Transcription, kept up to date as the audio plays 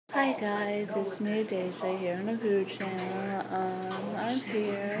guys, it's me, Deja, here on the Food Channel. I'm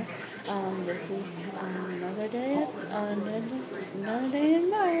here. This is another day, another day in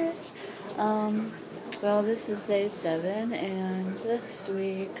March. Well, this is day 7, and this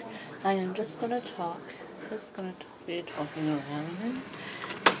week I am just gonna be talking around, and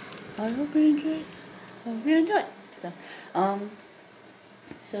I hope you enjoy. Hope you enjoy.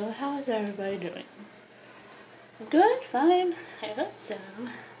 So how's everybody doing? Good, fine. I hope so.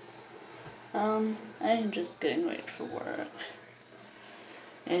 I'm just getting ready for work,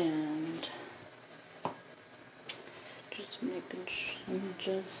 and I'm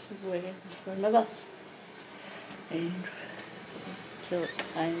just waiting for my bus, and till it's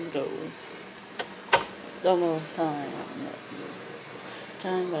time to go. It's almost time,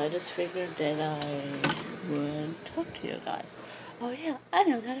 but I just figured that I would talk to you guys. Oh yeah, I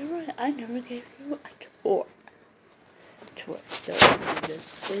know that I never gave you a tour. So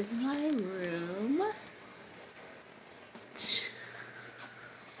this is my room.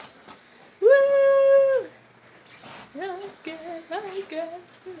 Woo! Like it.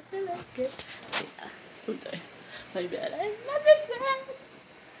 Yeah. Oops, sorry. My bad. I love this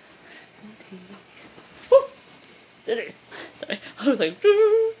bed. Sorry. I was like,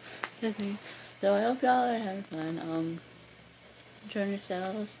 so I hope y'all are having fun. Enjoying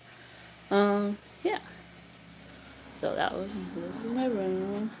yourselves. Yeah. So this is my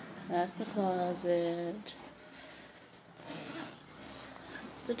room. That's my closet. That's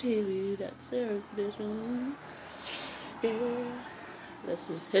the TV. That's the air conditioner. Yeah. This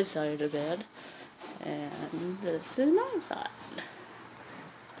is his side of the bed. And this is my side.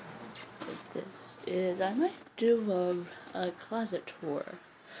 I might do a closet tour.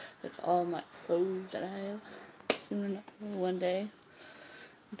 Like all my clothes that I have. Soon, one day.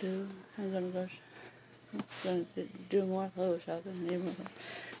 I'm gonna do more clothes shopping,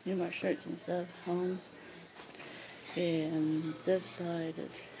 need more shirts and stuff. And this side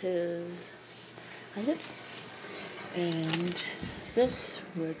is his closet, and this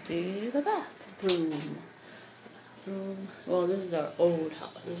would be the bathroom. Well, this is our old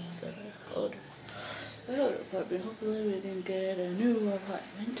house. This is the old apartment. Hopefully, we can get a new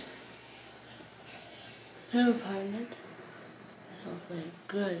apartment. Hopefully, a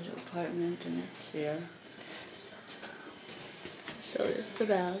good apartment next year. So this is the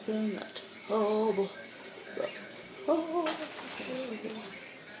bathroom, the tub.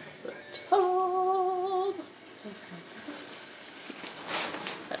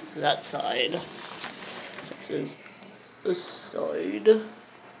 That's that side. This is this side.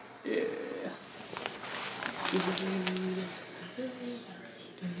 Yeah.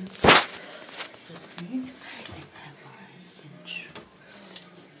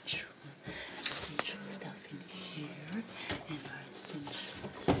 Essential stuff in here, and our essential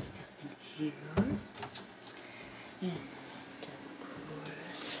stuff in here, and of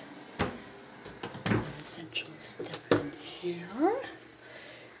course, our essential stuff in here.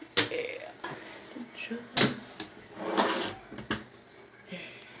 Yeah, essentials.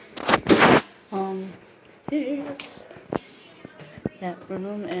 Here's that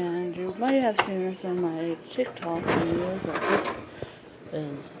room, and you might have seen this on my TikTok video, but this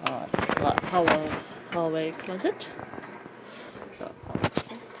is our hallway closet. So,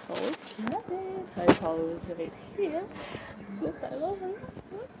 I pose right here with my lover.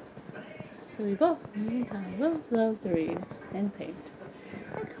 So we both love to read and paint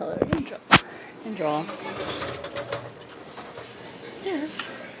and color and draw. This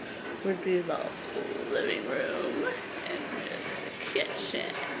would be the living room and the kitchen.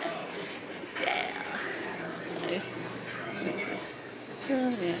 Yeah.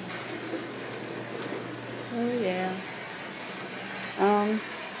 Oh yeah.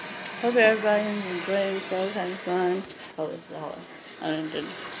 Hope everybody's enjoying themselves, having fun. Oh, this is the hallway. I did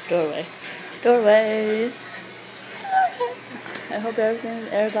doorway. I hope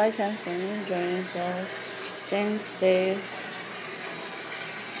everybody's having fun, enjoying themselves, staying safe,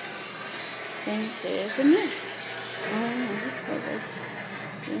 and yeah.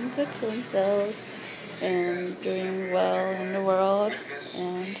 Doing good for themselves and doing well in the world.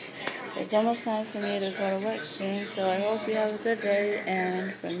 And it's almost time for me to go to work soon, so I hope you have a good day,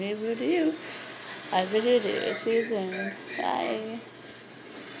 and from me to you, I really do. See you soon. Bye.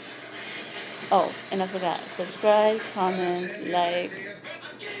 Oh, and I forgot. Subscribe, comment, like.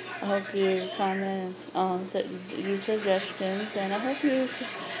 I hope you comment, use suggestions, and I hope you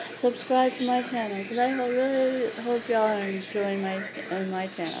subscribe to my channel, because I really hope y'all are enjoying my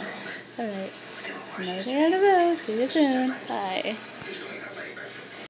channel. Alright, another day on the road. See you soon. Bye.